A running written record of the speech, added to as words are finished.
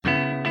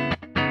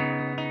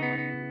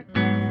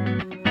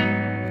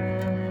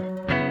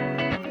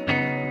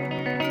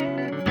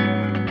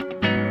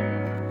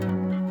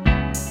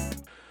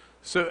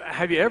So,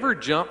 have you ever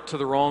jumped to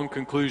the wrong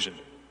conclusion?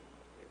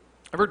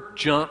 Ever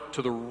jumped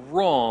to the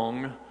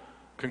wrong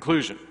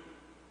conclusion?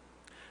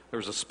 There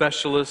was a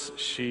specialist.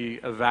 She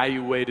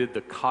evaluated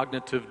the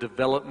cognitive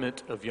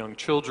development of young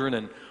children,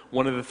 and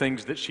one of the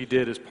things that she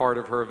did as part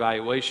of her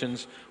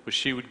evaluations was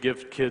she would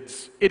give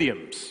kids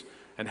idioms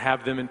and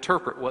have them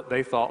interpret what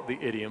they thought the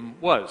idiom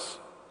was.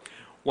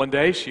 One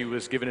day she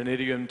was giving an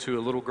idiom to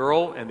a little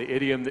girl, and the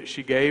idiom that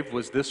she gave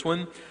was this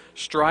one: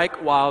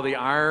 strike while the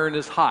iron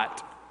is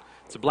hot.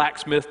 It's a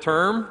blacksmith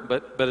term,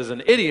 but as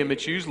an idiom,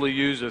 it's usually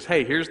used as,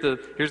 hey, here's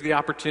the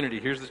opportunity,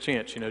 here's the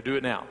chance, do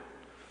it now.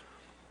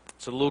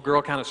 So the little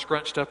girl kind of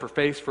scrunched up her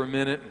face for a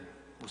minute and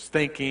was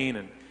thinking,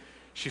 and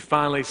she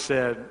finally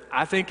said,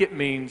 I think it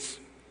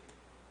means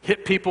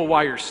hit people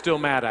while you're still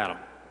mad at them.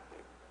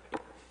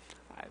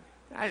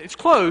 It's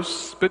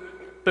close, but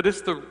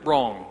it's the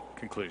wrong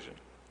conclusion.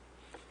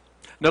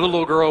 Another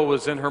little girl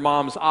was in her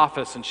mom's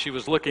office, and she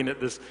was looking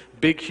at this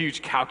big,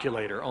 huge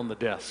calculator on the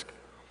desk.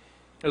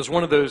 It was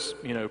one of those,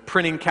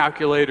 printing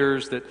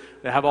calculators that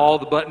have all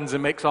the buttons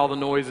and makes all the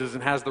noises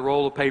and has the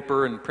roll of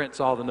paper and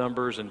prints all the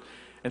numbers. And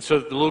so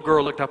the little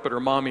girl looked up at her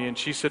mommy, and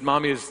she said,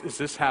 Mommy, is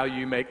this how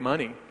you make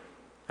money?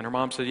 And her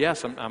mom said,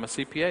 yes, I'm a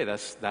CPA.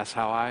 That's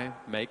how I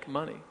make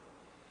money.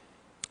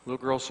 The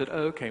little girl said,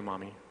 oh, okay,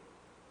 Mommy.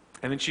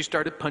 And then she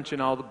started punching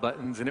all the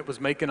buttons, and it was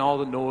making all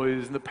the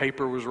noise, and the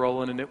paper was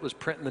rolling, and it was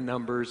printing the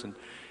numbers. And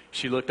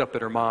she looked up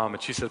at her mom,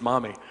 and she said,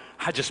 Mommy,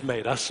 I just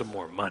made us some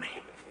more money.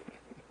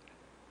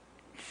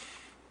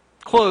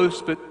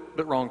 Close, but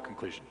wrong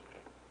conclusion.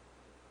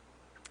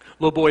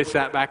 Little boy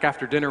sat back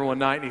after dinner one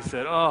night, and he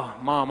said, oh,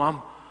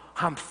 Mom,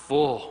 I'm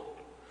full.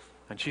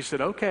 And she said,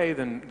 okay,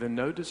 then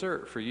no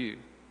dessert for you.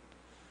 And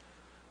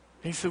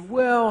he said,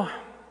 well,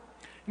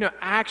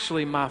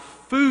 actually my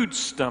food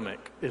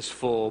stomach is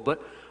full,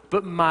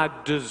 but my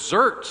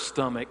dessert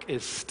stomach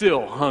is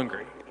still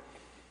hungry.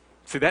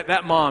 See,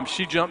 that mom,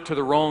 she jumped to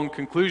the wrong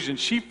conclusion.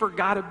 She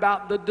forgot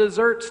about the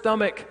dessert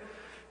stomach.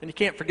 And you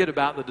can't forget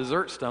about the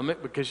dessert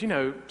stomach because,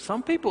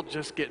 some people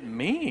just get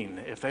mean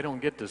if they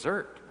don't get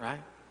dessert, right?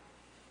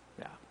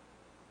 Yeah.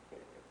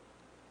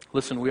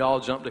 Listen, we all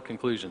jump to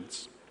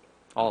conclusions.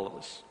 All of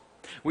us.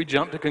 We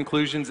jump to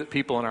conclusions at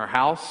people in our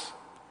house.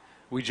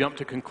 We jump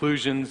to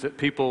conclusions at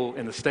people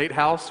in the State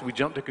House. We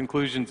jump to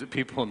conclusions at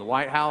people in the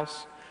White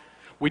House.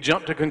 We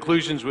jump to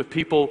conclusions with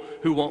people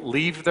who won't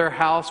leave their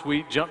house.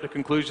 We jump to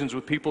conclusions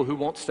with people who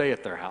won't stay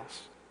at their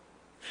house.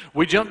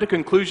 We jump to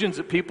conclusions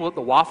at people at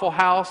the Waffle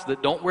House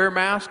that don't wear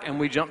masks, and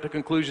we jump to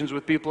conclusions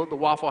with people at the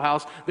Waffle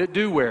House that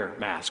do wear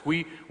masks.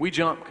 We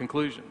jump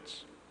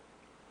conclusions.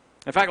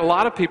 In fact, a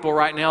lot of people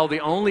right now, the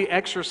only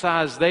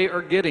exercise they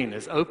are getting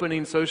is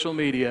opening social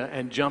media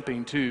and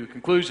jumping to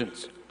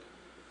conclusions.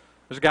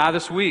 There's a guy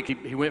this week,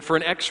 he went for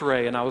an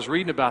x-ray, and I was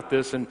reading about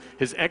this, and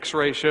his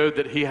x-ray showed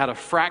that he had a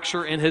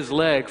fracture in his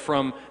leg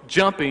from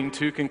jumping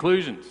to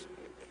conclusions.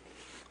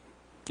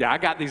 Yeah, I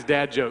got these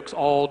dad jokes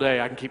all day.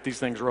 I can keep these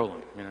things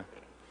rolling,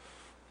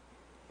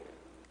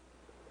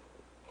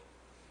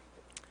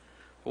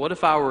 What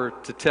if I were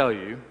to tell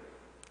you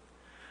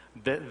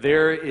that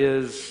there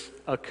is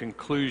a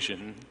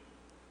conclusion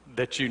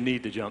that you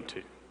need to jump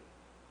to?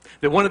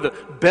 That one of the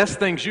best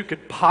things you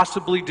could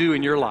possibly do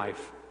in your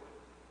life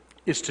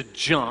is to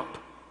jump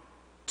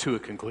to a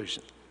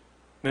conclusion.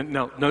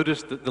 Now,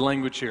 notice the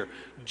language here.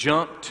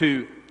 Jump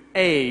to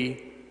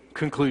a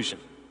conclusion.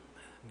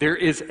 There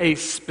is a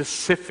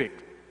specific,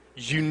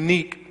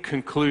 unique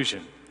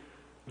conclusion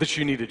that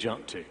you need to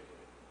jump to.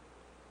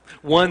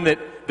 One that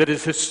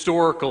is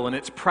historical, and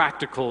it's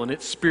practical, and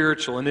it's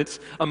spiritual, and it's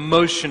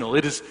emotional.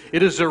 It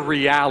is a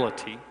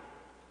reality,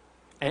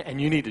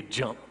 and you need to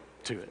jump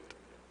to it.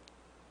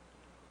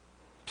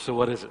 So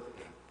what is it?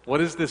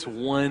 What is this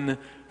one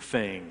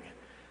thing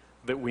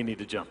that we need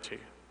to jump to?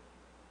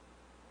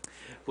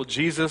 Well,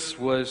 Jesus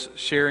was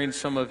sharing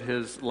some of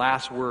his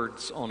last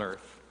words on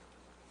earth.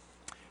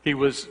 He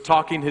was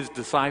talking his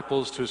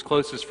disciples to his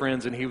closest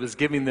friends, and he was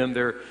giving them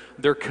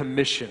their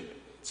commission,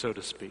 so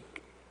to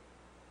speak.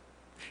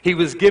 He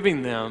was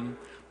giving them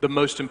the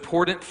most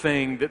important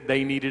thing that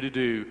they needed to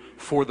do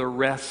for the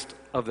rest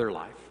of their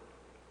life.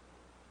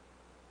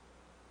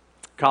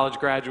 College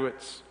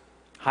graduates,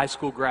 high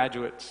school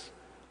graduates,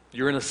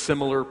 you're in a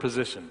similar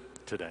position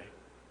today.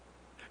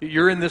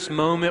 You're in this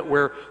moment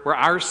where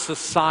our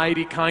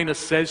society kind of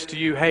says to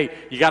you, hey,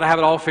 you got to have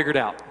it all figured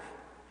out.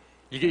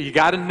 You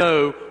got to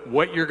know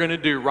what you're going to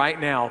do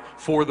right now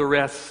for the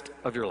rest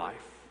of your life.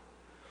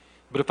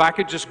 But if I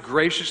could just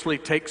graciously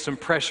take some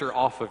pressure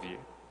off of you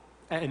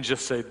and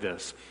just say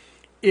this: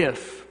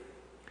 if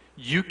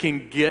you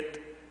can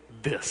get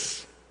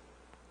this,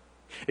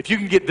 if you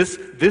can get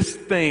this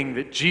thing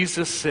that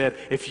Jesus said,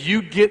 if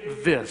you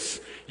get this,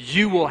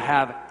 you will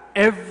have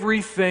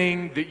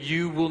everything that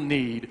you will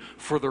need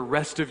for the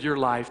rest of your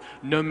life,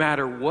 no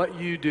matter what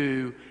you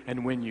do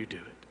and when you do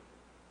it.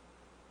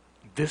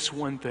 This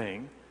one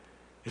thing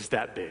is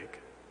that big.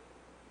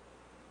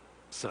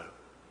 So,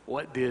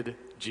 what did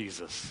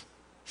Jesus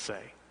say?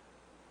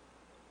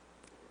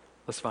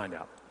 Let's find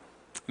out.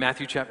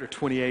 Matthew chapter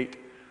 28,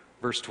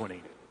 verse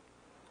 20.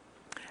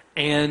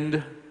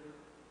 And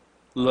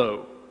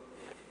lo.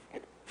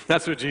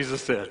 That's what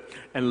Jesus said.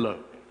 And lo.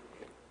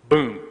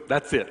 Boom.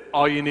 That's it.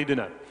 All you need to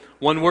know.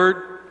 One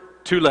word,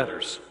 two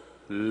letters.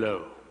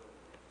 Lo.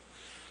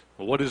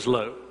 Well, what is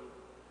lo?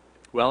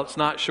 Well, it's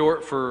not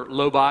short for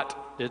Lobot.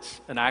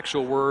 It's an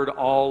actual word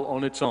all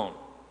on its own.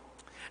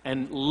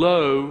 And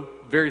lo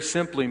very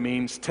simply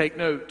means take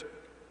note.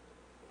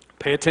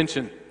 Pay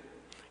attention.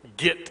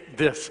 Get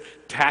this.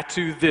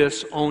 Tattoo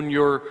this on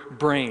your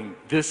brain.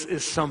 This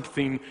is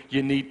something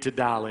you need to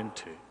dial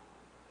into.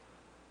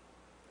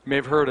 You may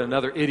have heard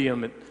another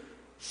idiom,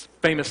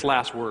 famous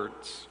last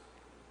words.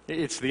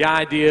 It's the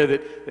idea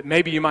that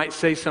maybe you might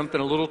say something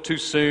a little too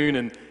soon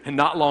and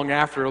not long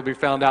after it'll be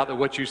found out that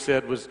what you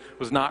said was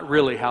not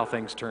really how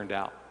things turned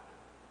out.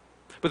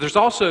 But there's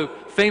also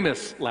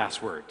famous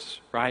last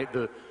words, right?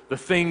 The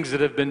things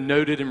that have been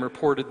noted and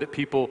reported that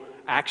people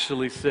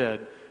actually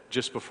said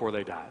just before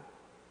they died.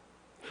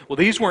 Well,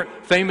 these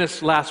weren't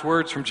famous last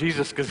words from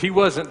Jesus because he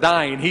wasn't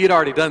dying. He had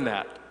already done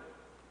that.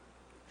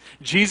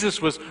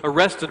 Jesus was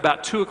arrested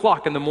about 2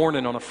 o'clock in the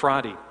morning on a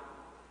Friday.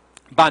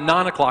 By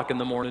 9 o'clock in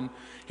the morning,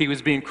 he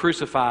was being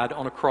crucified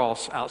on a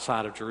cross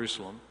outside of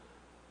Jerusalem.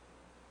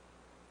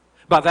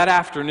 By that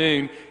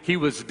afternoon, he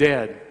was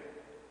dead.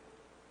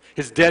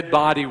 His dead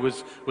body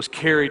was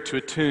carried to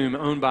a tomb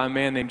owned by a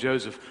man named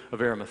Joseph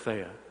of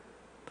Arimathea.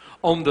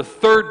 On the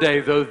third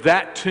day, though,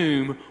 that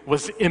tomb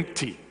was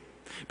empty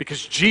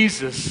because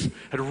Jesus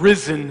had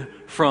risen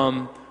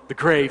from the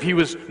grave. He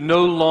was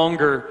no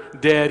longer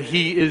dead.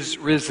 He is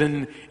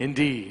risen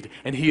indeed,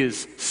 and he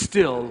is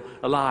still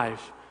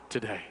alive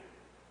today.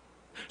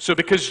 So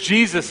because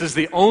Jesus is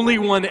the only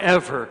one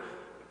ever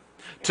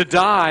to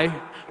die,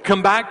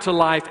 come back to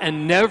life,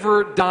 and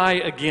never die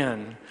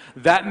again,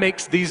 that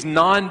makes these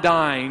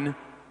non-dying,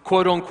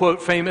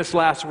 quote-unquote, famous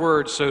last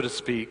words, so to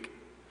speak,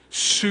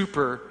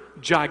 super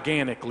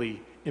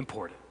gigantically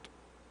important.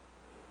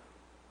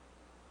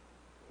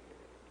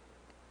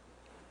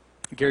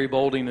 Gary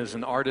Boulding is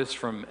an artist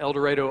from El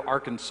Dorado,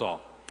 Arkansas.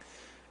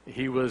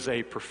 He was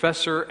a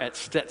professor at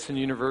Stetson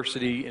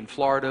University in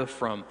Florida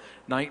from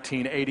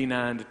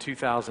 1989 to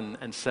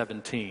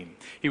 2017.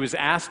 He was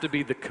asked to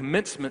be the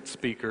commencement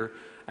speaker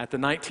at the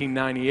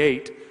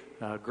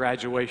 1998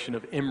 graduation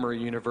of Emory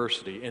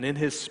University. And in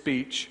his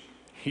speech,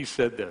 he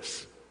said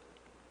this: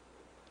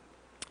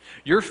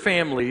 "Your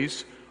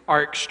families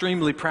are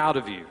extremely proud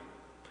of you.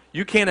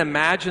 You can't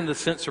imagine the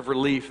sense of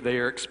relief they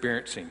are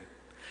experiencing.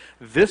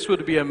 This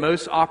would be a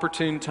most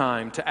opportune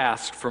time to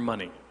ask for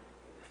money."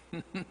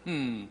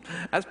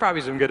 That's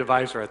probably some good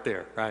advice right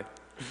there, right?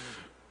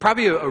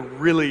 Probably a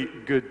really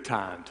good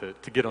time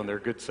to get on their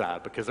good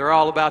side because they're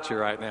all about you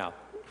right now.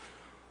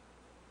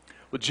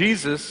 Well,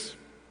 Jesus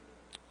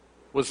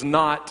was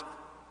not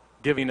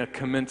giving a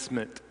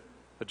commencement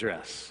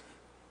address.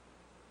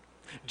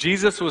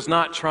 Jesus was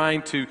not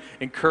trying to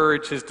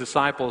encourage his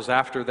disciples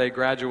after they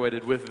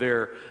graduated with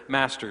their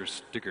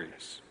master's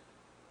degrees.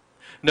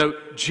 No,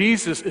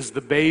 Jesus is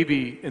the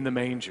baby in the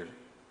manger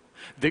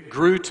that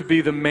grew to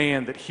be the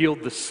man that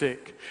healed the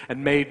sick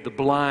and made the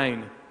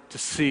blind to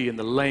see and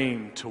the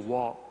lame to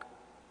walk.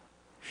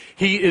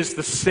 He is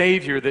the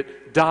Savior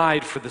that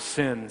died for the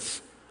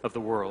sins of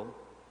the world.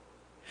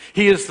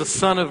 He is the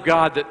Son of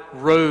God that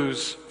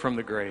rose from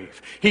the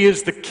grave. He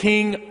is the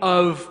King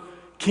of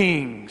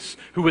Kings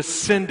who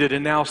ascended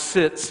and now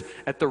sits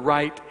at the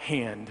right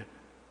hand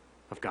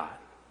of God.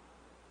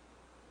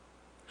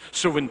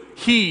 So when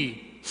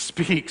he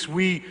speaks,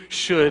 we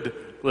should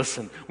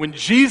listen. When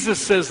Jesus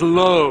says,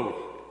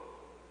 "Lo,"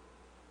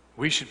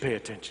 we should pay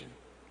attention.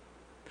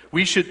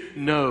 We should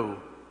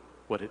know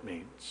what it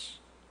means.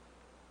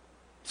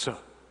 So,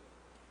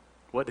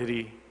 what did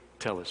he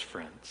tell his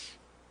friends?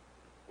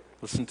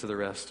 Listen to the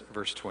rest,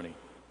 verse 20.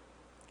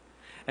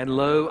 "And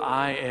lo,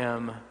 I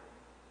am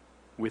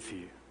with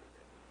you."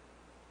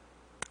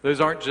 Those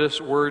aren't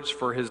just words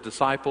for his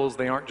disciples.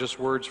 They aren't just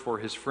words for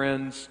his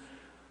friends.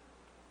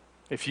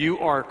 If you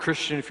are a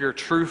Christian, if you're a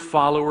true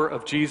follower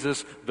of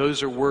Jesus,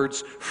 those are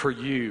words for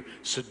you.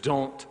 So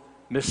don't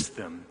miss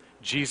them.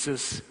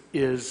 Jesus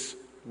is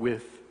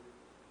with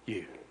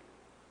you.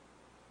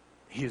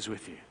 He is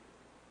with you.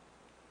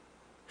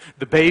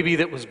 The baby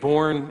that was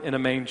born in a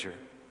manger,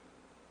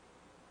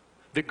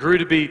 that grew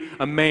to be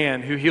a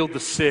man who healed the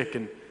sick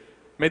and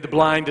made the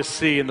blind to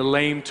see and the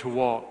lame to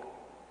walk.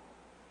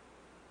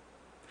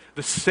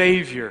 The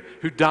Savior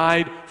who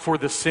died for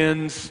the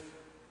sins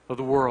of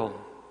the world.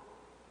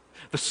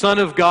 The Son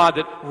of God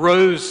that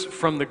rose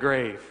from the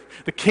grave.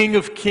 The King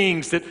of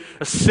Kings that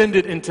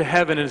ascended into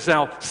heaven and is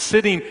now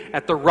sitting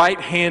at the right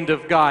hand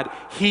of God.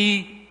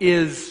 He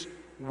is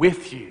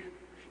with you.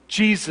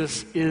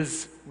 Jesus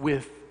is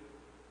with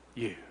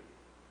you.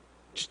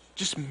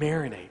 Just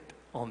marinate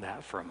on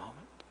that for a moment.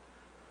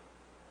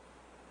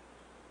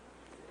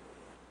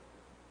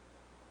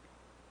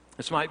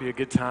 This might be a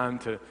good time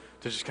to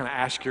just kind of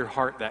ask your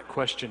heart that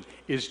question.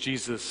 Is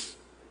Jesus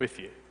with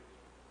you?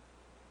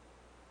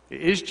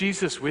 Is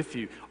Jesus with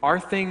you? Are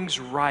things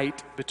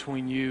right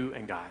between you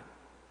and God?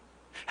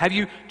 Have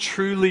you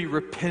truly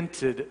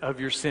repented of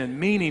your sin?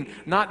 Meaning,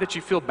 not that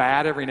you feel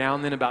bad every now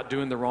and then about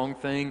doing the wrong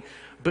thing,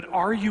 but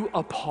are you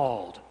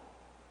appalled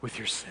with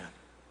your sin?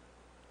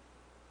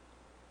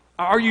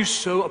 Are you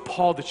so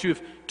appalled that you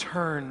have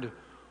turned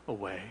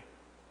away?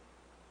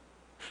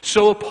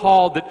 So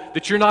appalled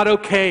that you're not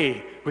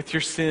okay with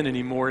your sin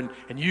anymore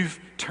and you've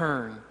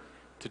turned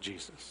to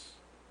Jesus.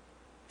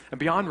 And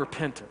beyond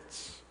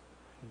repentance,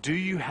 do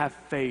you have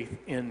faith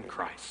in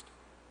Christ?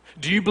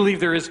 Do you believe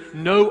there is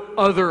no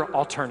other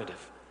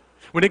alternative?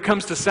 When it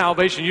comes to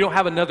salvation, you don't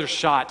have another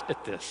shot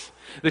at this.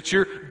 That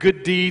your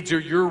good deeds or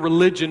your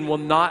religion will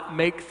not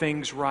make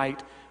things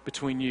right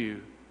between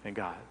you and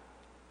God.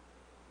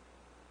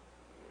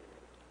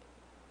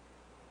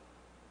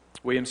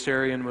 William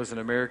Sarian was an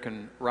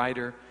American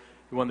writer.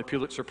 He won the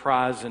Pulitzer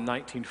Prize in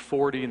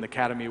 1940 and the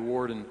Academy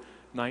Award in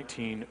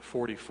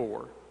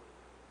 1944.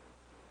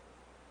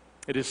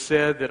 It is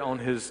said that on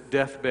his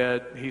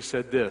deathbed, he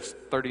said this,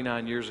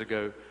 39 years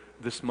ago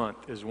this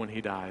month is when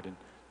he died. And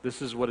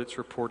this is what it's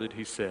reported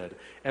he said.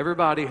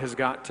 Everybody has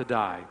got to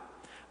die,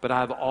 but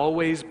I've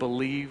always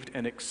believed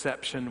an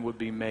exception would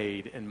be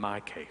made in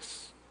my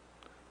case.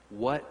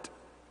 What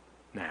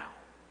now?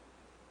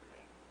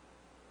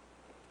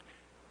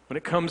 When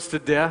it comes to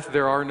death,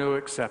 there are no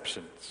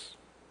exceptions.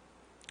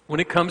 When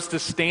it comes to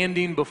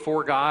standing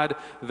before God,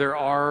 there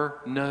are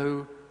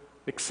no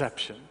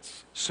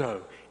exceptions.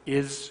 So,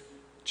 is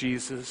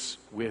Jesus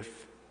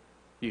with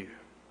you?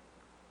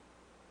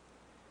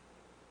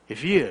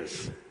 If he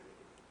is,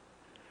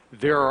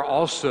 there are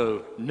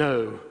also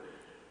no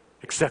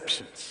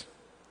exceptions.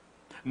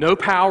 No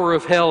power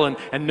of hell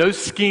and no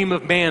scheme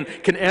of man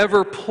can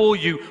ever pull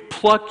you,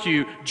 pluck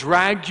you,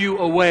 drag you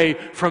away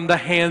from the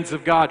hands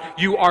of God.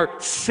 You are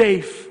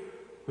safe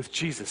with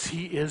Jesus.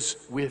 He is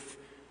with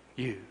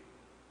you.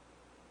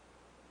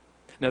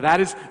 Now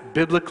that is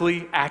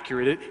biblically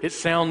accurate. It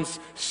sounds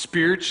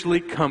spiritually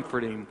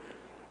comforting,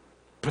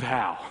 but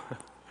how?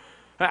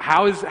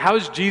 How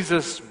is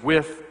Jesus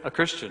with a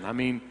Christian? I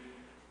mean,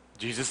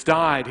 Jesus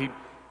died.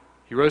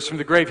 He rose from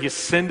the grave. He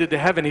ascended to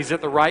heaven. He's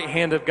at the right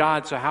hand of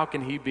God. So how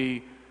can he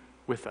be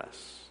with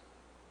us?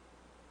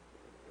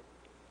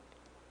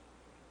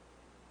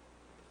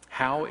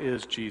 How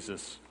is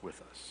Jesus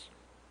with us?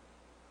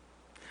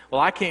 Well,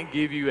 I can't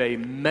give you a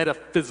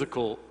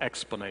metaphysical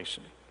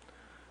explanation.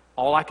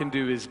 All I can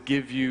do is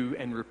give you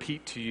and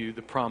repeat to you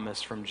the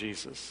promise from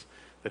Jesus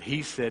that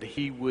he said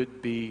he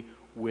would be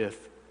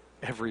with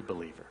every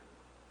believer.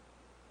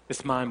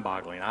 It's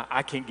mind-boggling.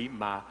 I can't keep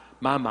my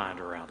mind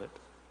around it.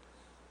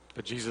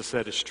 But Jesus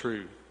said it's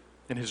true.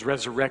 And his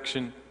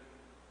resurrection,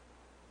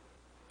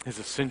 his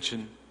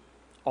ascension,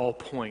 all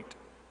point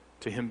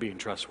to him being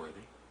trustworthy.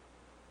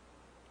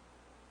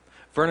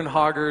 Vernon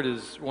Hoggard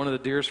is one of the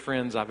dearest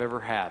friends I've ever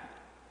had.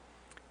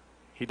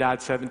 He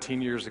died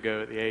 17 years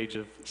ago at the age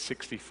of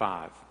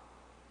 65.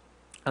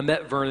 I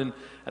met Vernon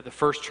at the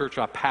first church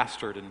I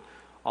pastored in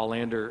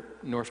Allander,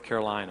 North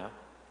Carolina.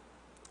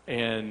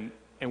 And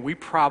we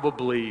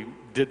probably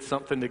did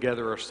something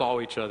together or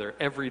saw each other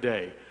every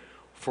day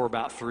for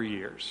about 3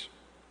 years.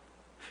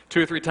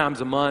 2 or 3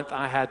 times a month,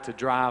 I had to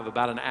drive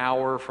about an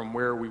hour from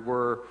where we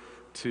were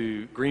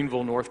to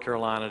Greenville, North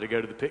Carolina, to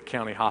go to the Pitt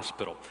County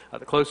Hospital.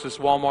 The closest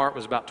Walmart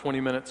was about 20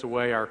 minutes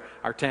away. Our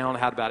town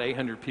had about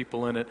 800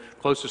 people in it.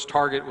 Closest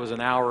Target was an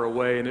hour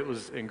away, and it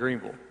was in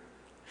Greenville.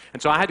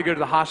 And so I had to go to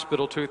the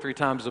hospital 2 or 3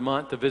 times a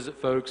month to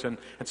visit folks, and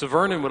so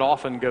Vernon would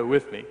often go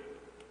with me.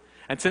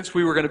 And since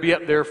we were going to be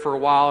up there for a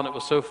while and it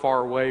was so far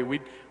away,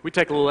 we'd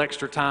take a little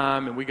extra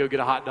time and we'd go get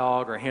a hot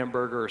dog or a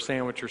hamburger or a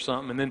sandwich or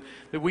something. And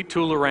then we'd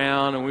tool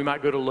around and we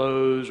might go to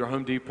Lowe's or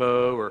Home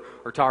Depot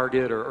or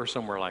Target or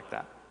somewhere like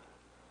that.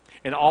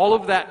 And all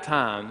of that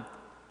time,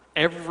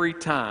 every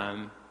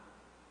time,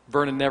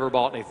 Vernon never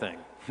bought anything,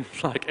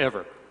 like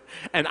ever.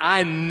 And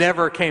I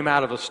never came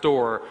out of a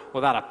store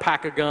without a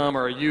pack of gum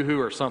or a Yoo-hoo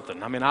or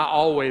something. I mean, I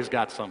always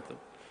got something.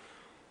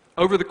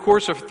 Over the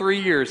course of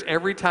 3 years,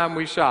 every time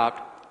we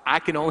shopped, I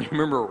can only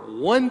remember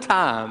one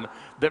time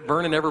that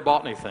Vernon ever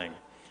bought anything,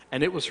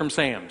 and it was from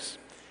Sam's.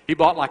 He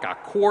bought like a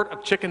quart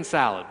of chicken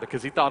salad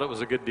because he thought it was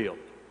a good deal.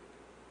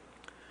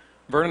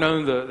 Vernon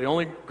owned the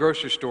only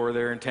grocery store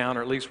there in town,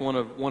 or at least one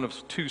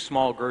of 2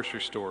 small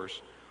grocery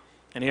stores,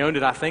 and he owned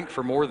it, I think,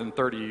 for more than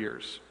 30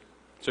 years.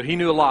 So he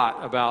knew a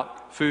lot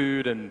about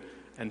food and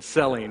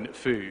selling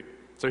food.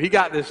 So he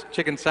got this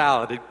chicken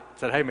salad. He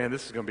said, "Hey, man,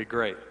 this is going to be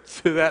great."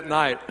 So that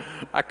night,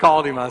 I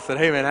called him. I said,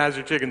 "Hey, man, how's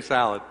your chicken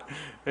salad?"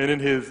 And in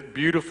his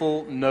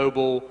beautiful,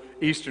 noble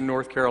Eastern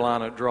North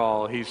Carolina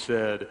drawl, he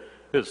said,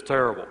 "It's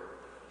terrible."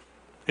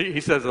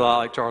 He says it a lot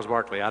like Charles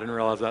Barkley. I didn't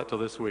realize that till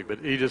this week, but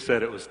he just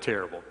said it was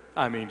terrible.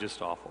 I mean,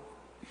 just awful.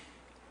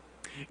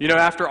 You know,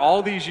 after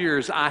all these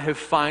years, I have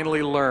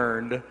finally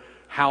learned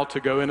how to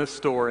go in a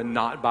store and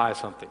not buy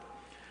something.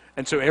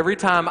 And so every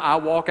time I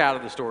walk out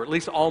of the store, at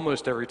least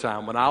almost every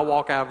time, when I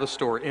walk out of the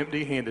store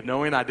empty-handed,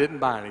 knowing I didn't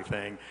buy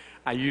anything,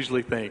 I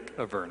usually think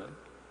of Vernon.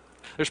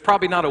 There's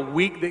probably not a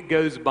week that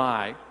goes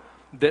by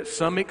that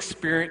some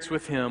experience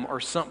with him or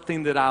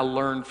something that I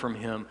learned from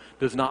him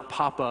does not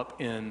pop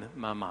up in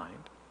my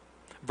mind.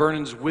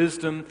 Vernon's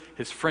wisdom,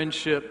 his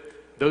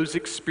friendship, those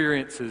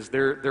experiences,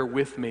 they're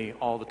with me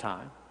all the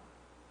time.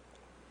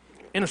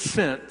 In a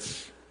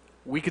sense,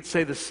 we could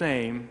say the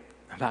same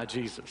about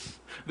Jesus.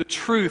 The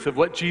truth of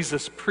what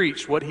Jesus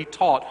preached, what he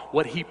taught,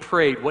 what he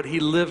prayed, what he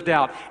lived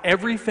out,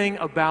 everything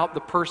about the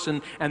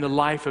person and the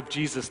life of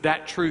Jesus,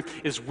 that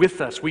truth is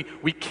with us. We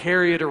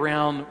carry it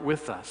around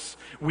with us.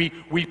 We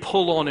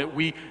pull on it.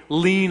 We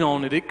lean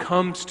on it. It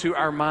comes to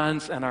our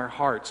minds and our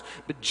hearts.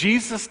 But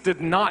Jesus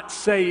did not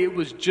say it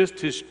was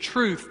just his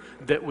truth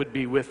that would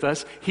be with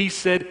us. He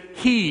said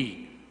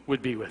he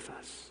would be with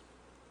us.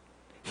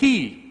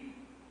 He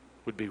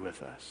would be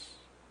with us.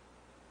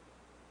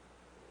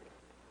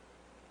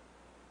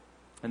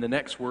 And the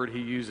next word he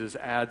uses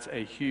adds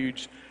a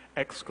huge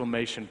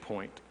exclamation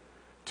point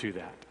to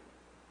that.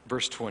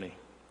 Verse 20.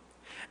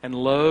 And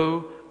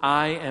lo,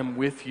 I am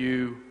with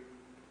you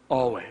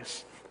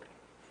always.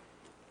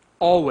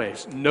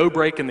 Always. No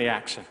break in the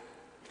action.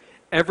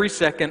 Every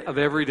second of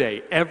every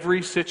day.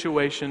 Every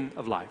situation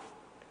of life.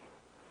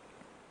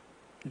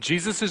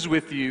 Jesus is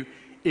with you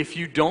if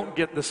you don't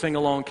get the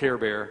sing-along Care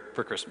Bear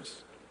for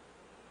Christmas.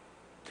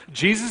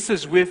 Jesus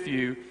is with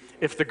you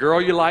if the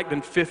girl you liked in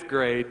 5th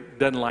grade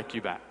doesn't like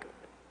you back.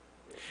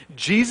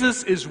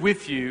 Jesus is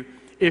with you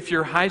if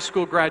your high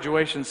school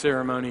graduation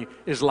ceremony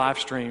is live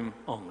stream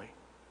only.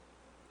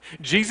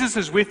 Jesus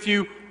is with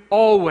you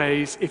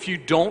always if you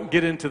don't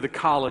get into the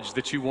college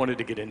that you wanted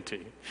to get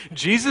into.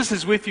 Jesus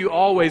is with you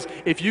always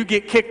if you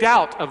get kicked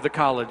out of the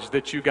college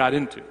that you got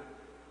into.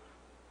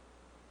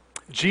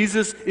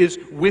 Jesus is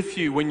with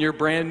you when your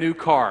brand new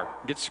car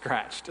gets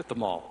scratched at the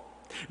mall.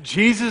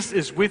 Jesus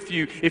is with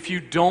you if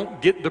you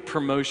don't get the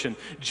promotion.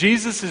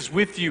 Jesus is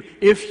with you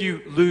if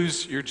you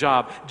lose your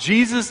job.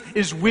 Jesus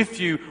is with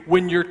you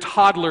when your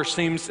toddler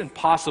seems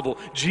impossible.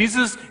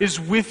 Jesus is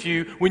with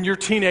you when your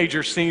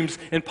teenager seems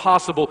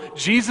impossible.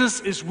 Jesus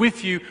is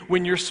with you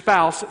when your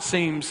spouse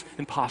seems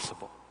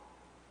impossible.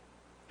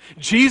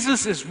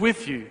 Jesus is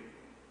with you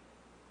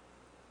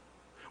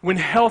when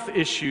health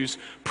issues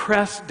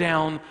press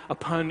down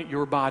upon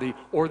your body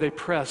or they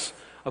press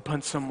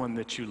upon someone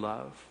that you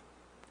love.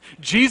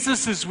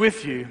 Jesus is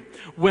with you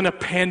when a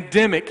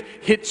pandemic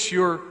hits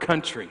your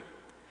country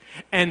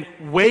and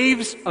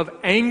waves of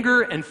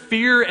anger and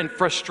fear and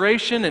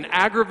frustration and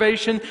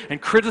aggravation and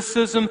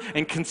criticism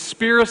and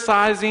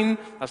conspiracizing,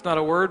 that's not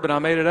a word, but I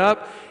made it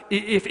up.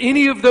 If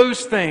any of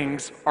those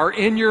things are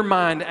in your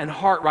mind and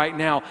heart right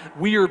now,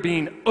 we are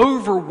being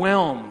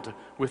overwhelmed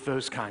with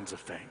those kinds of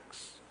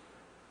things.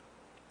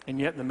 And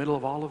yet in the middle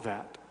of all of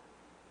that,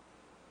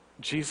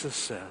 Jesus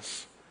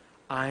says,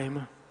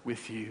 I'm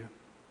with you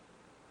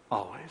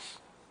always.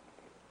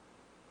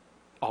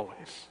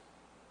 Always.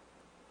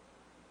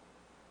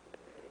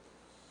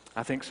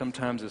 I think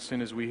sometimes as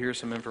soon as we hear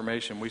some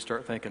information, we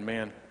start thinking,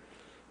 man,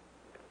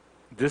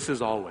 this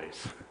is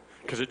always,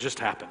 because it just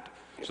happened.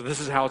 So this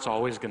is how it's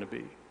always going to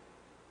be.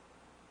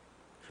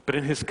 But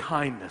in his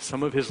kindness,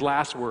 some of his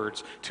last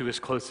words to his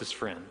closest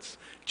friends,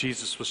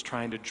 Jesus was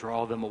trying to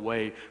draw them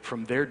away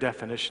from their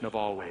definition of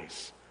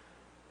always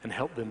and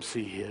help them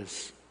see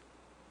his.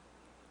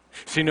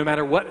 See, no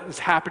matter what is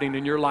happening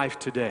in your life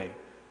today,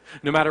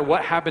 no matter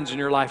what happens in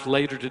your life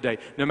later today,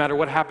 no matter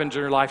what happens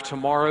in your life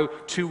tomorrow,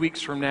 2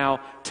 weeks from now,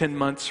 10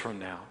 months from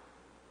now,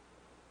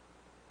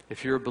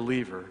 if you're a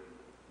believer,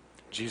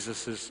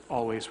 Jesus is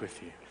always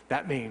with you.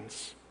 That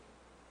means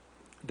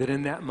that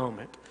in that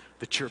moment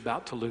that you're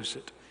about to lose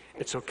it,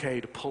 it's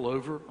okay to pull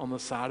over on the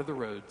side of the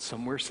road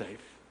somewhere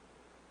safe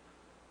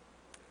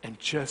and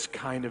just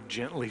kind of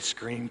gently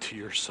scream to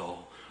your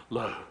soul,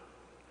 lo,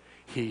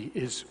 he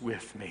is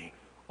with me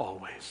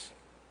always.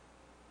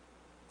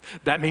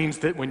 That means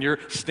that when you're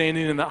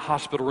standing in that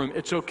hospital room,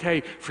 it's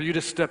okay for you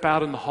to step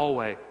out in the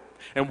hallway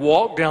and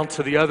walk down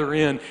to the other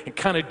end and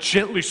kind of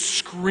gently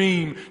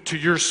scream to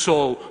your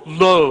soul,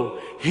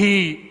 lo,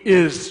 he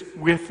is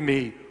with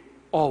me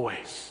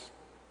always.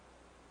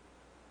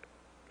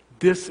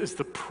 This is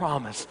the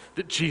promise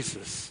that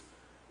Jesus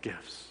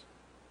gives.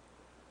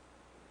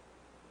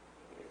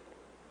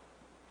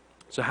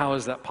 So how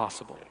is that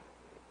possible?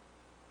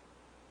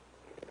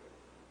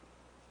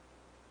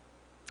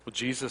 Well,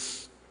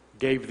 Jesus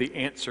gave the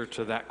answer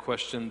to that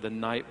question the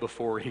night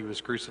before he was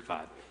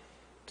crucified.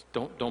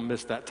 Don't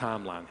miss that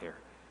timeline here.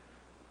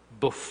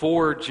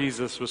 Before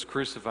Jesus was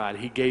crucified,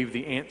 he gave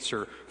the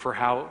answer for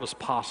how it was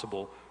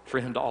possible for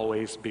him to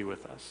always be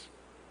with us.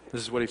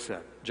 This is what he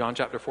said. John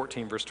chapter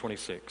 14, verse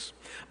 26.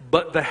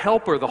 But the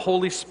Helper, the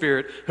Holy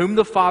Spirit, whom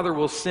the Father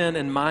will send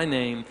in my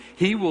name,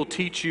 he will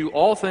teach you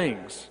all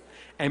things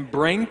and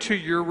bring to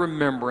your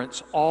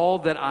remembrance all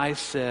that I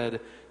said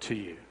to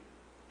you.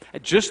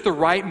 At just the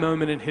right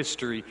moment in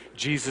history,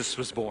 Jesus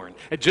was born.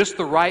 At just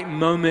the right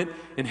moment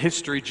in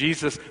history,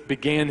 Jesus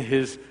began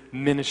his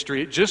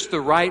ministry. At just the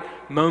right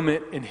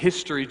moment in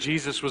history,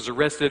 Jesus was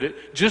arrested.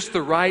 At just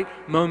the right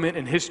moment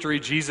in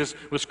history, Jesus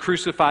was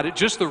crucified. At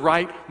just the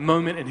right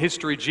moment in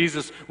history,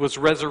 Jesus was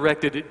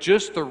resurrected. At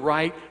just the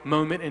right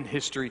moment in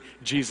history,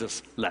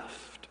 Jesus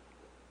left.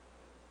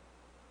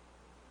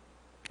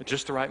 At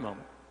just the right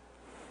moment.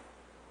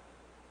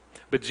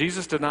 But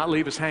Jesus did not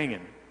leave us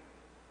hanging.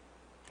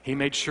 He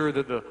made sure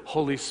that the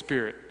Holy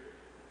Spirit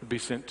would be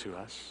sent to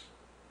us.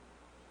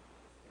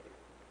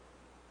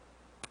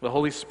 The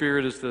Holy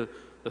Spirit is the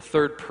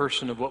third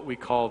person of what we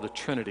call the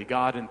Trinity.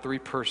 God in three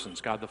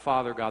persons. God the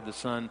Father, God the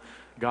Son,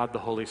 God the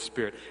Holy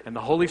Spirit. And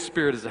the Holy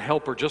Spirit is a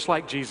helper just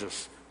like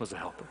Jesus was a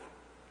helper.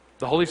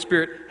 The Holy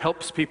Spirit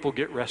helps people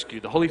get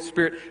rescued. The Holy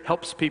Spirit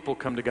helps people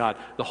come to God.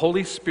 The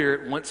Holy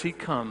Spirit, once He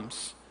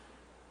comes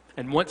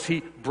and once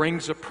He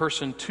brings a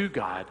person to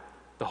God,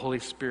 the Holy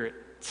Spirit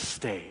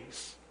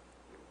stays.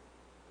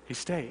 He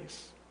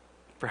stays.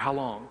 For how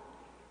long?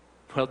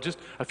 Well, just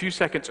a few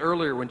seconds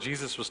earlier when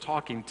Jesus was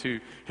talking to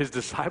His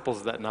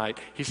disciples that night,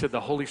 He said the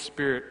Holy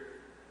Spirit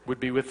would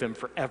be with them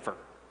forever.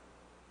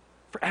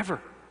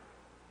 Forever.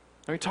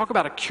 I mean, talk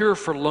about a cure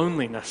for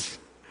loneliness.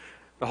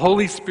 The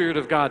Holy Spirit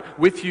of God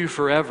with you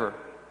forever.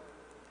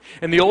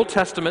 In the Old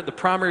Testament, the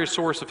primary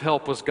source of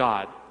help was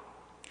God.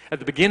 At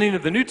the beginning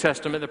of the New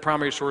Testament, the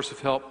primary source of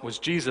help was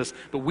Jesus.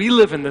 But we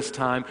live in this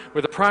time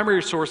where the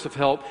primary source of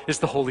help is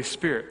the Holy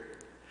Spirit.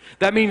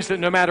 That means that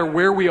no matter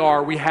where we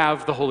are, we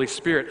have the Holy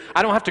Spirit.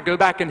 I don't have to go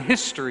back in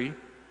history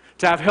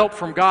to have help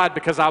from God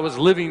because I was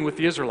living with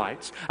the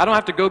Israelites. I don't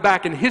have to go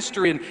back in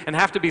history and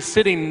have to be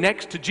sitting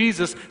next to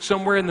Jesus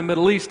somewhere in the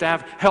Middle East to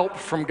have help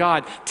from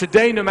God.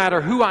 Today, no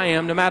matter who I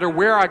am, no matter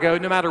where I go,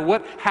 no matter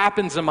what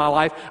happens in my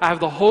life, I have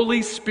the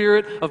Holy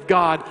Spirit of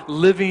God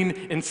living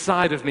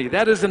inside of me.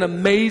 That is an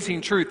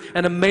amazing truth,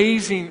 an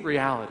amazing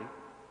reality.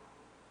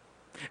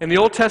 In the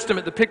Old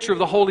Testament, the picture of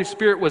the Holy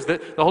Spirit was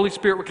that the Holy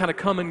Spirit would kind of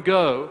come and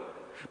go.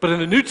 But in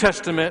the New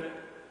Testament,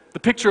 the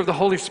picture of the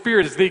Holy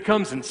Spirit is that He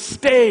comes and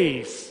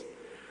stays.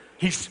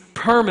 He's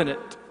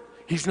permanent.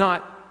 He's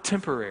not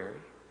temporary.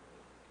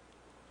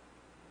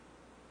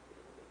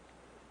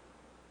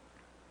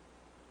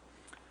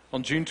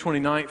 On June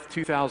 29th,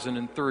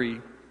 2003,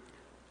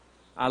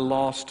 I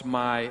lost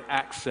my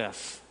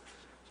access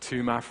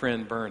to my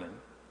friend Vernon.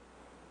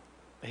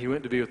 He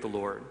went to be with the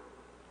Lord.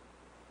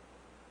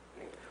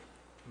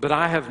 But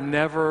I have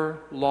never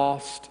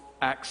lost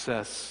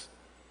access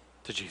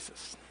to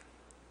Jesus.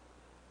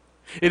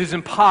 It is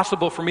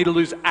impossible for me to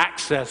lose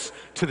access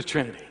to the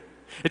Trinity.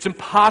 It's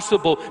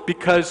impossible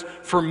because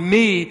for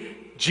me,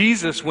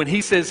 Jesus, when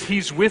He says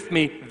He's with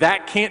me,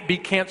 that can't be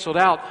canceled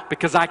out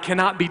because I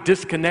cannot be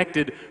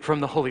disconnected from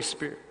the Holy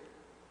Spirit.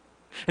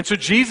 And so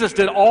Jesus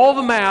did all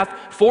the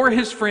math for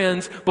His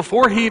friends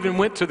before He even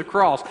went to the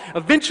cross.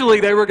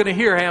 Eventually they were going to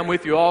hear, "Hey, I'm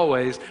with you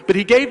always." But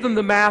He gave them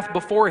the math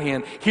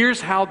beforehand.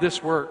 Here's how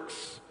this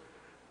works.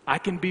 I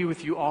can be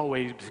with you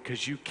always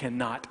because you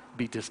cannot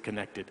be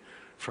disconnected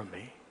from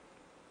me.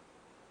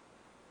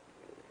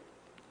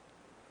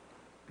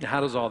 Now,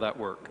 how does all that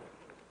work?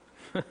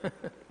 I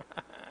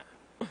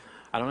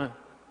don't know.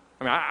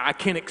 I mean, I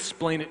can't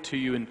explain it to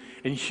you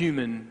in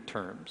human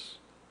terms.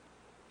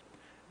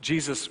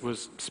 Jesus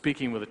was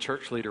speaking with a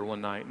church leader one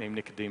night named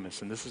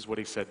Nicodemus, and this is what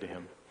He said to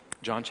him.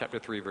 John chapter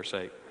 3, verse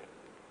 8.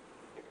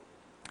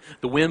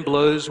 "The wind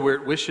blows where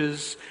it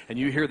wishes, and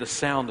you hear the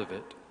sound of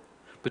it,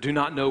 but do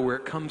not know where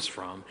it comes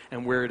from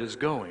and where it is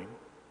going.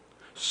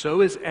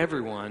 So is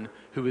everyone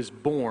who is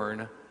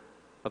born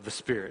of the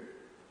Spirit."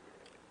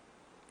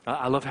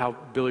 I love how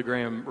Billy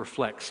Graham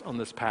reflects on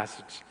this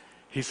passage.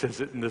 He says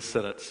it in this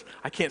sentence: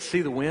 "I can't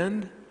see the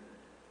wind,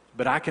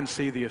 but I can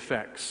see the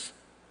effects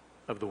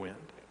of the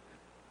wind."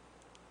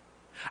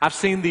 I've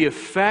seen the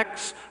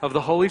effects of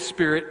the Holy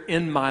Spirit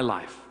in my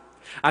life.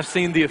 I've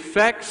seen the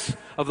effects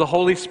of the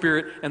Holy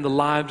Spirit in the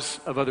lives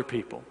of other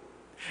people.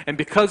 And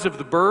because of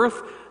the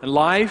birth and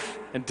life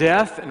and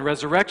death and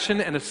resurrection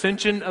and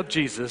ascension of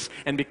Jesus,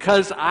 and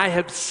because I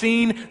have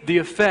seen the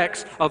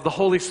effects of the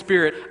Holy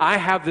Spirit, I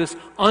have this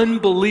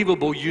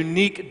unbelievable,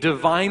 unique,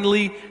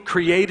 divinely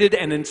created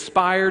and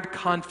inspired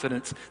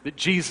confidence that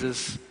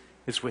Jesus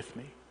is with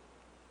me.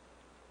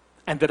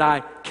 And that I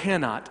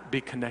cannot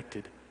be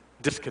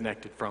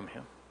disconnected from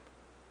Him.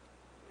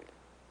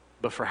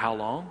 But for how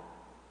long?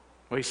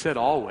 Well, He said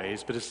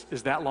always, but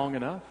is that long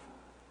enough?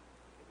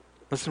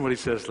 Listen to what He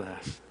says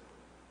last.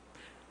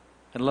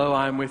 "And lo,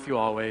 I am with you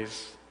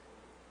always,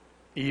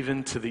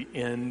 even to the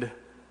end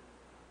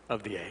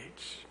of the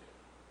age."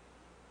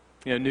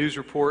 You know, news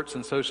reports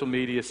and social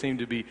media seem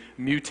to be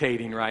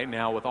mutating right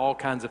now with all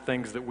kinds of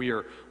things that we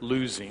are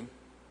losing.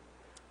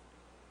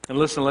 And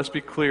listen, let's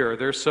be clear.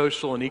 There's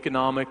social and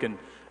economic and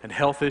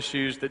health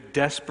issues that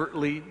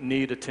desperately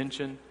need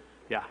attention.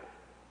 Yeah.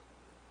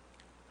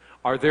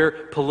 Are there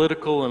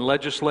political and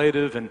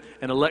legislative and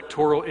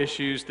electoral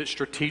issues that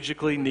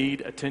strategically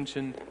need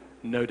attention?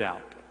 No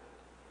doubt.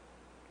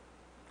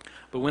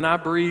 But when I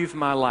breathe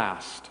my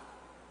last,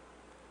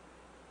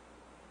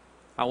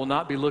 I will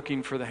not be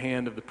looking for the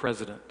hand of the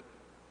president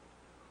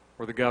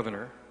or the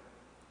governor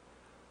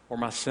or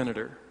my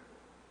senator.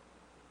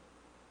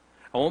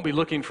 I won't be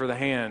looking for the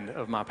hand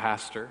of my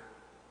pastor.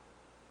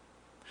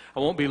 I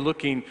won't be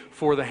looking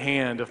for the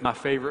hand of my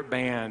favorite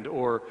band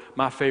or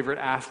my favorite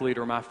athlete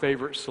or my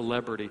favorite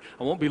celebrity.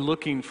 I won't be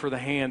looking for the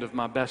hand of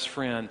my best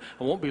friend.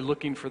 I won't be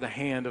looking for the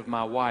hand of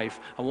my wife.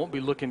 I won't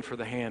be looking for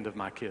the hand of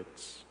my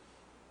kids.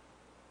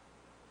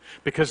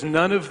 Because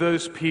none of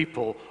those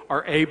people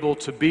are able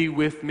to be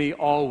with me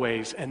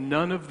always, and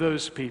none of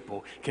those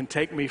people can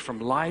take me from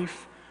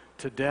life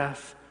to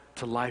death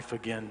to life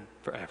again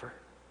forever.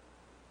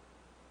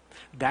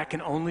 That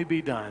can only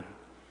be done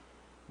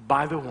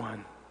by the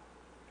one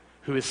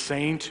who is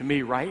saying to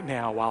me right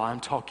now while I'm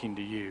talking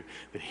to you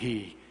that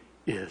he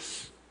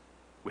is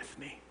with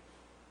me.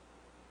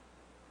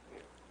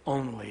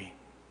 Only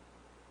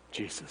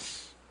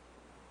Jesus.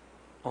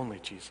 Only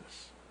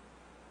Jesus.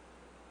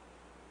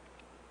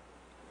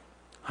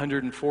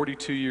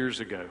 142 years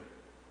ago,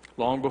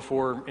 long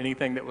before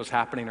anything that was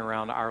happening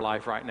around our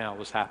life right now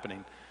was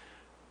happening,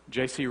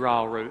 J.C.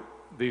 Ryle wrote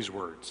these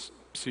words.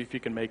 See if you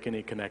can make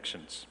any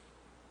connections.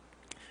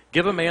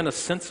 Give a man a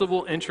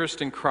sensible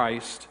interest in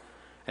Christ,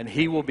 and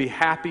he will be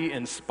happy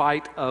in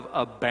spite of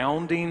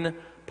abounding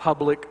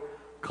public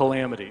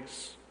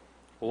calamities.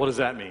 Well, what does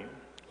that mean?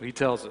 Well, he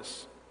tells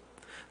us.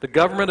 The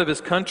government of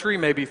his country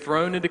may be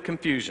thrown into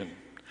confusion.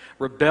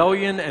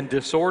 Rebellion and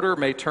disorder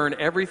may turn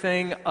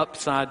everything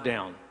upside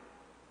down.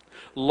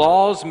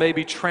 Laws may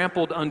be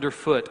trampled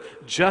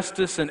underfoot.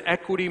 Justice and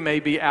equity may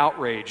be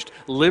outraged.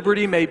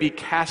 Liberty may be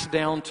cast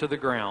down to the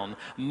ground.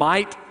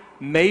 Might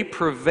may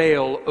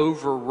prevail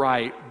over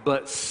right,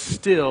 but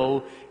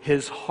still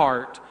his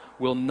heart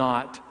will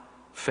not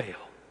fail.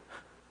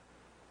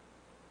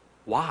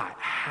 Why?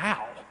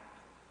 How?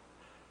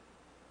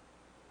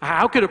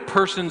 How could a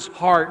person's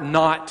heart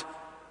not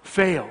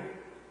fail?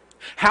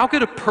 How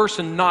could a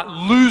person not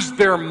lose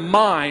their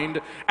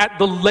mind at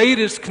the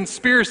latest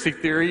conspiracy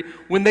theory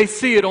when they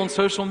see it on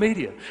social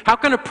media? How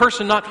can a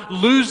person not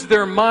lose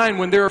their mind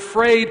when they're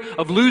afraid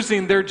of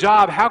losing their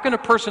job? How can a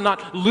person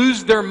not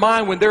lose their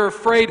mind when they're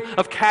afraid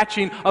of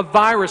catching a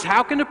virus?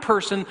 How can a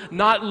person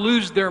not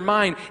lose their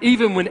mind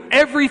even when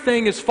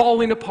everything is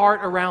falling apart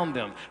around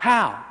them?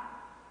 How?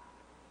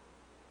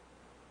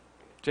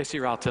 J.C.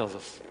 Ryle tells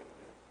us,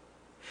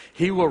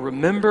 he will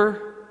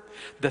remember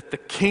that the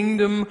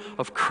kingdom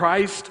of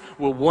Christ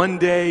will one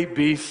day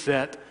be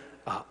set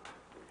up.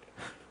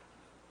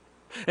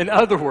 In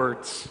other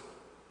words,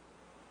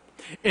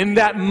 in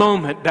that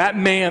moment, that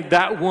man,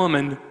 that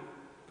woman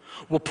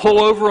will pull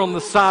over on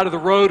the side of the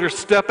road or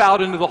step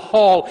out into the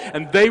hall,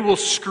 and they will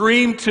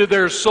scream to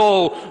their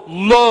soul,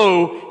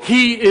 "Lo,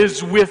 he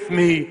is with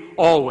me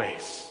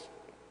always."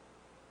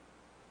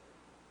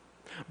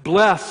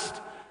 Blessed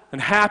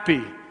and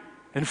happy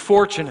and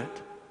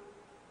fortunate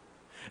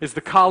is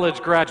the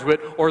college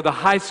graduate or the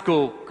high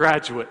school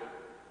graduate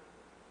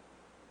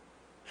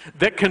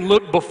that can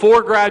look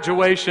before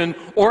graduation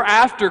or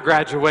after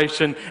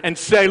graduation and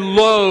say,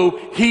 "Lo,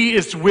 he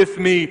is with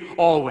me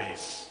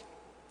always."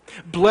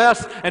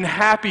 Blessed and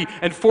happy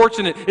and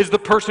fortunate is the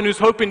person who's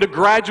hoping to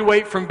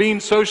graduate from being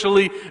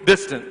socially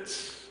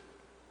distanced,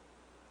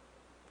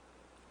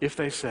 if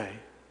they say,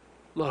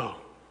 "Lo,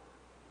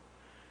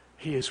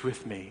 he is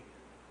with me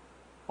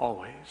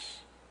always."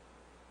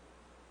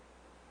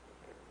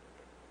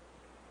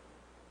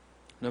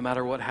 No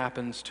matter what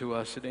happens to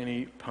us at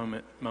any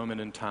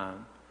moment in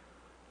time,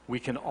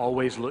 we can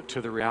always look to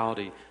the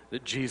reality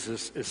that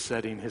Jesus is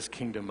setting his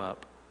kingdom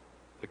up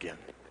again.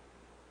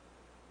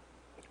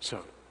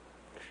 So,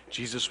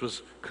 Jesus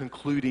was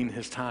concluding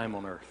his time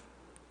on earth.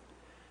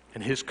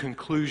 And his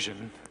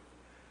conclusion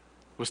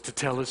was to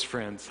tell his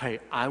friends, "Hey,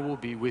 I will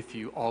be with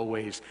you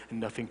always, and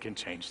nothing can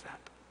change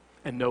that.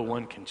 And no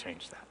one can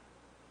change that."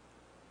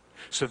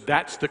 So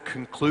that's the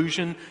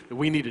conclusion that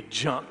we need to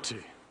jump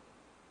to.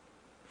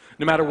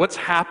 No matter what's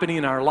happening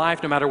in our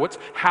life, no matter what's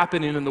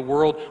happening in the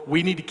world,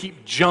 we need to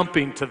keep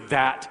jumping to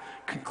that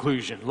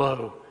conclusion.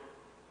 Lo,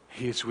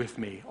 he is with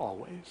me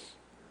always.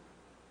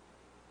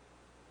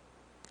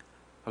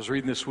 I was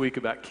reading this week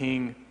about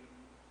King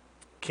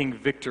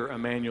Victor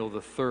Emmanuel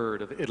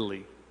III of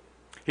Italy.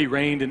 He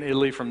reigned in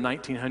Italy from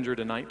 1900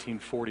 to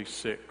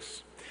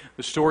 1946.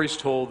 The story's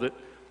told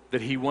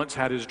that he once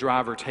had his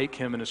driver take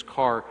him in his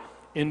car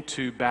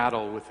into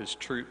battle with his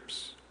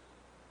troops.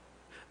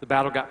 The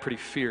battle got pretty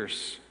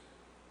fierce.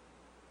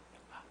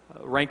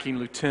 A ranking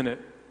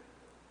lieutenant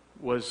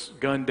was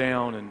gunned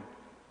down and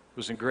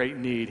was in great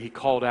need. He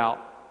called out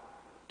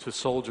to a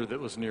soldier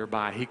that was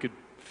nearby. He could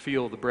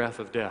feel the breath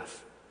of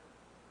death.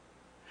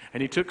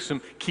 And he took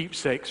some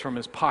keepsakes from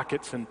his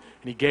pockets and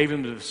he gave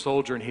them to the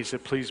soldier, and he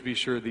said, "Please be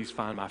sure these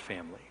find my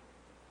family."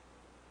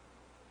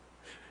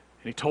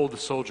 And he told the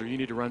soldier, "You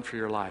need to run for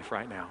your life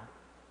right now."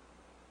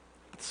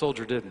 But the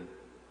soldier didn't.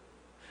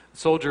 The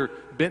soldier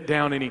bent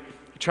down and he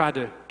tried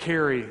to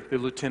carry the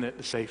lieutenant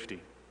to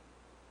safety.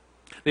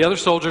 The other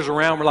soldiers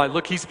around were like,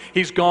 "Look,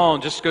 he's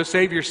gone. Just go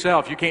save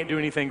yourself. You can't do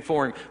anything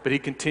for him." But he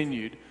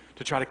continued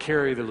to try to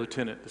carry the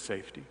lieutenant to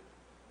safety.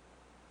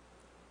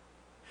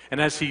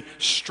 And as he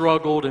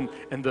struggled and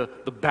the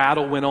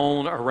battle went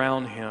on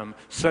around him,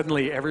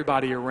 suddenly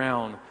everybody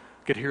around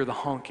could hear the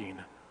honking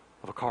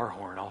of a car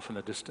horn off in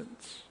the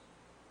distance.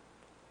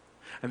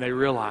 And they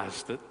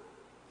realized that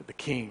the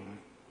king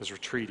was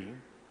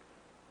retreating.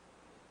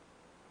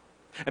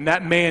 And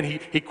that man,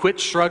 he quit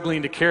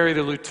struggling to carry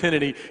the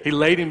lieutenant. He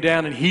laid him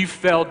down and he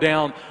fell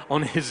down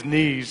on his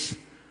knees.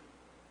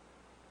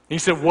 He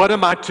said, what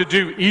am I to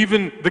do?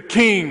 Even the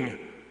king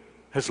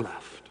has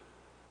left.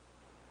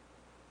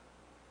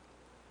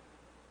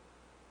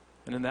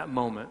 And in that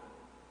moment,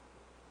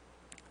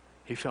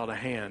 he felt a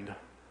hand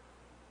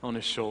on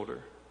his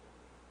shoulder.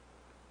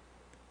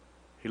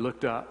 He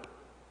looked up,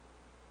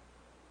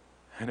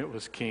 and it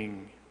was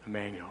King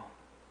Emmanuel.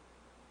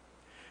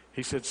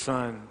 He said,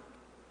 son,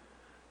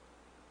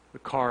 the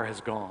car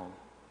has gone,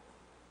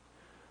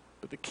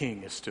 but the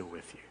king is still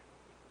with you.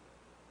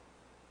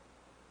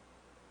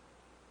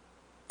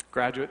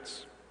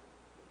 Graduates,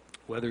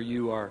 whether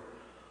you are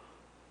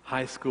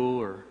high school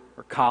or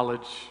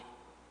college,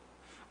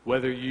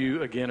 whether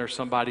you, again, are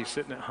somebody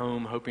sitting at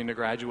home hoping to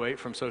graduate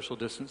from social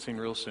distancing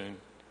real soon,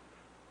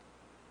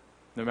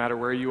 no matter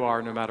where you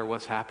are, no matter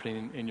what's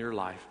happening in your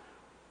life,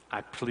 I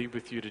plead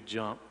with you to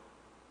jump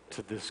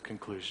to this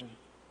conclusion.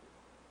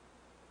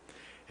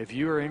 If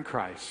you are in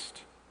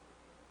Christ,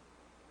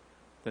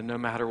 then no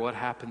matter what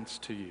happens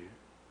to you,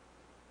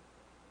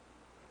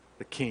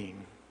 the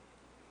King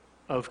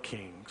of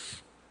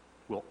Kings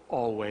will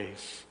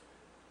always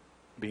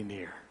be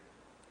near.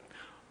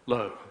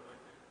 Lo,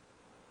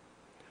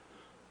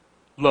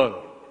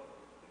 lo,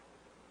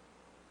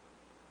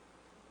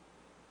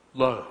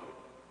 lo,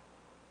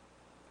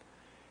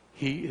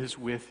 he is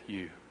with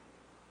you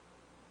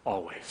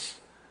always.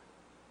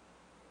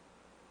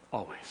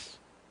 Always.